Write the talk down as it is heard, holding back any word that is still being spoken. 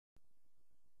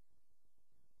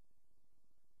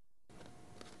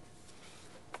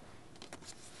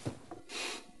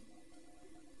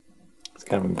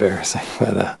kind of embarrassing,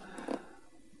 but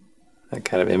that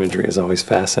kind of imagery has always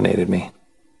fascinated me.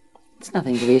 It's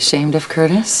nothing to be ashamed of,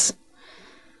 Curtis.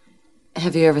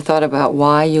 Have you ever thought about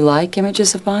why you like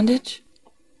images of bondage?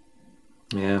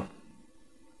 Yeah.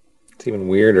 It's even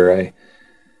weirder.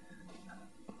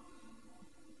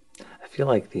 I feel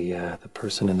like the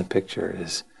person in the picture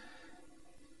is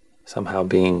somehow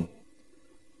being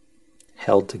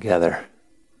held together.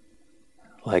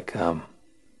 Like,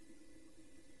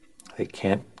 they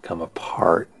can't come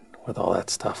apart with all that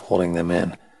stuff holding them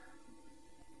in.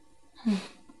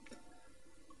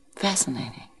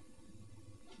 Fascinating.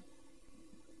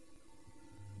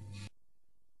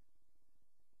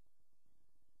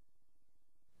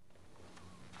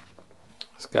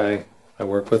 This guy I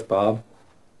work with, Bob,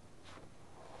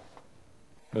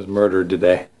 was murdered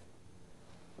today.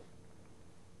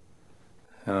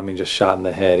 I don't mean just shot in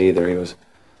the head either. He was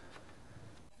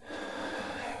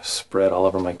spread all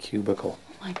over my cubicle.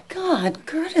 Oh my God,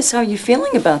 Curtis, how are you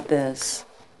feeling about this?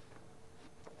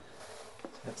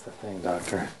 That's the thing,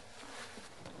 Doctor.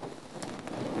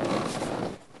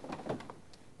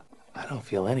 I don't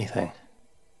feel anything.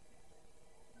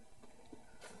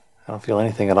 I don't feel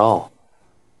anything at all.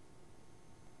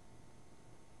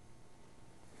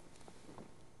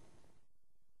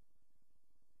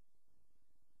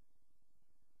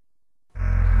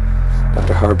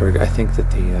 Dr. Harburg, I think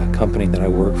that the company that I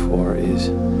work for is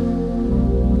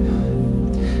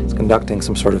conducting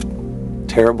some sort of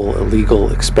terrible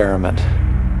illegal experiment.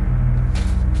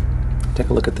 Take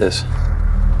a look at this.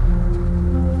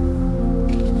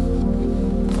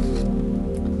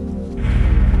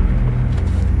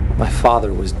 My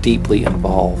father was deeply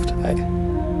involved.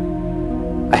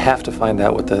 I have to find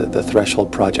out what the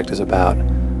Threshold Project is about.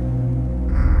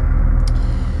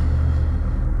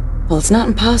 Well, it's not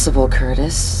impossible,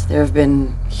 Curtis. There have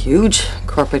been huge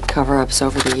corporate cover-ups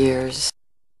over the years.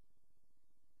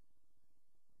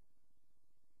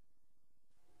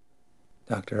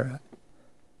 Doctor,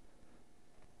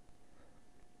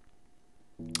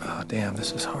 oh, damn,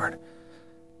 this is hard.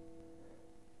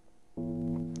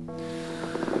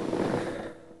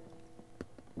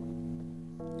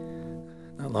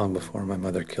 Not long before my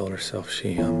mother killed herself,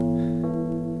 she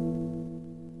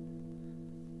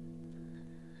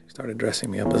started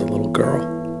dressing me up as a little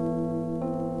girl.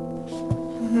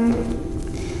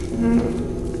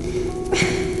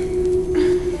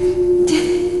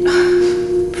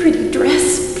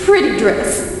 Pretty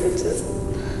dress. It just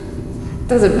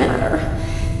doesn't matter.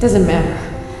 Doesn't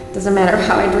matter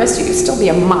how I dress, you can still be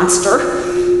a monster.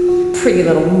 Pretty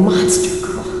little monster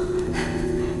girl.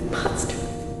 Monster.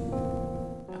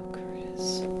 Oh,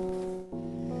 Curtis.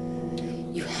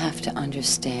 You have to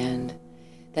understand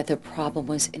that the problem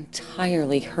was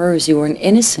entirely hers. You were an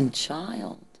innocent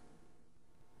child.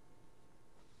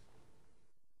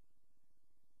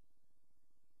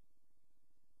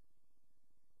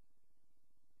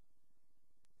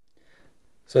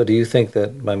 So do you think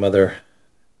that my mother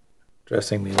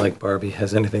dressing me like Barbie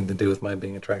has anything to do with my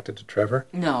being attracted to Trevor?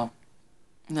 No.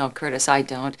 No, Curtis, I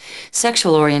don't.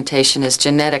 Sexual orientation is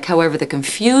genetic. However, the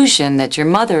confusion that your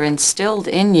mother instilled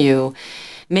in you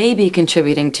may be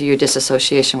contributing to your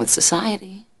disassociation with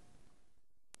society.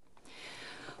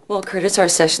 Well, Curtis, our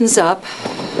session's up,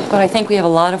 but I think we have a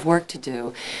lot of work to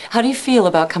do. How do you feel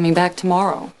about coming back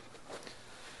tomorrow?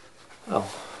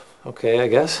 Oh, okay, I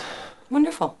guess.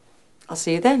 Wonderful. I'll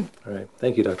see you then. All right.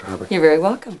 Thank you, Dr. Harburg. You're very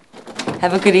welcome.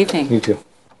 Have a good evening. You too.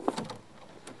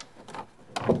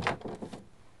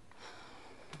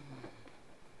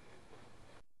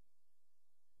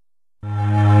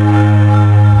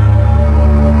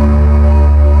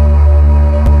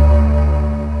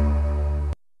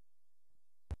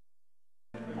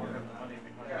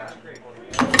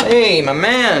 Hey, my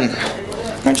man!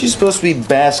 Aren't you supposed to be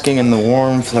basking in the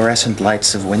warm, fluorescent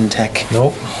lights of Wintech?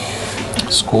 Nope.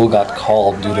 School got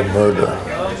called due to murder.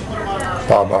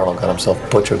 Bob Arnold got himself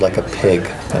butchered like a pig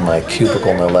in my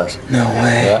cubicle, no less. No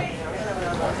way. Yeah.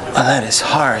 Oh, that is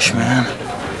harsh, man.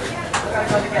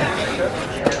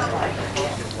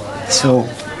 So,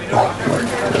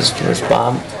 was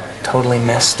Bob totally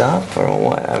messed up, or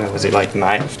what? I mean, was he like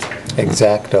knifed?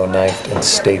 X-Acto knifed and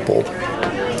stapled,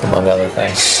 among other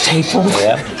things. Stapled?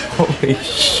 Yeah. Holy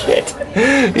shit.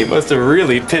 He must have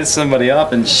really pissed somebody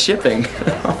off in shipping.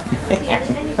 Oh, man.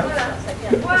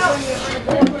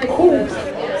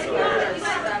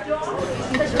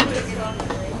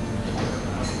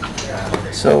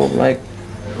 So, like,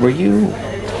 were you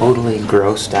totally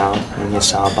grossed out when you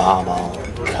saw Bob all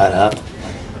cut up?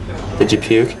 Did you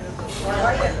puke?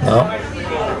 No. I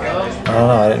don't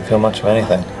know. I didn't feel much of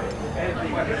anything.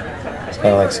 It's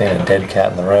kind of like seeing a dead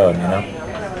cat in the road, you know?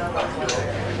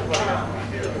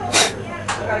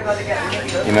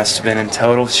 You must have been in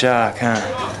total shock, huh?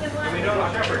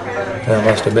 That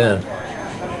must have been.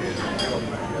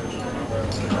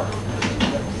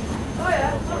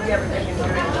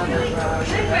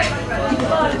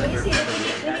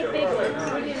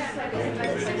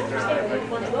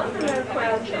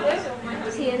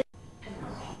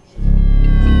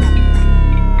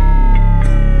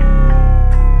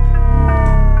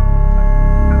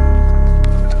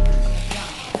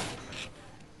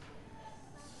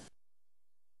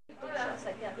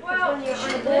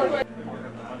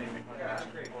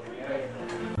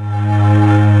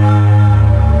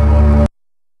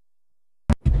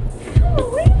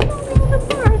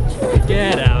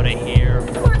 Get out of here.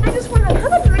 Come on, I just want to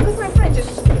have a drink with my friend.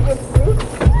 Just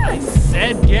I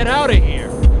said get out of here.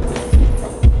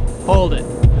 Hold it.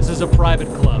 This is a private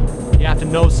club. You have to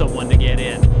know someone to get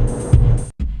in.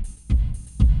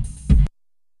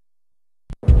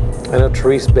 I know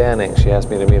Therese Banning. She asked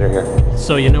me to meet her here.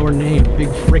 So you know her name. Big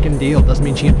frickin' deal. Doesn't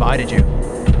mean she invited you.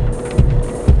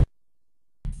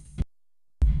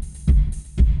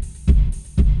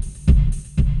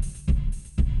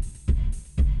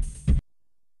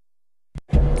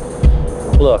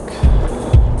 Look,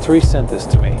 Therese sent this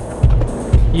to me.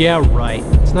 Yeah, right.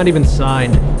 It's not even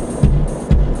signed.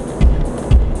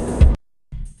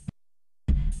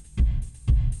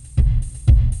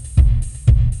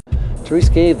 Therese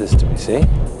gave this to me, see?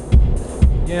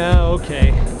 Yeah,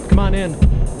 okay. Come on in.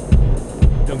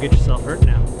 Don't get yourself hurt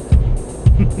now.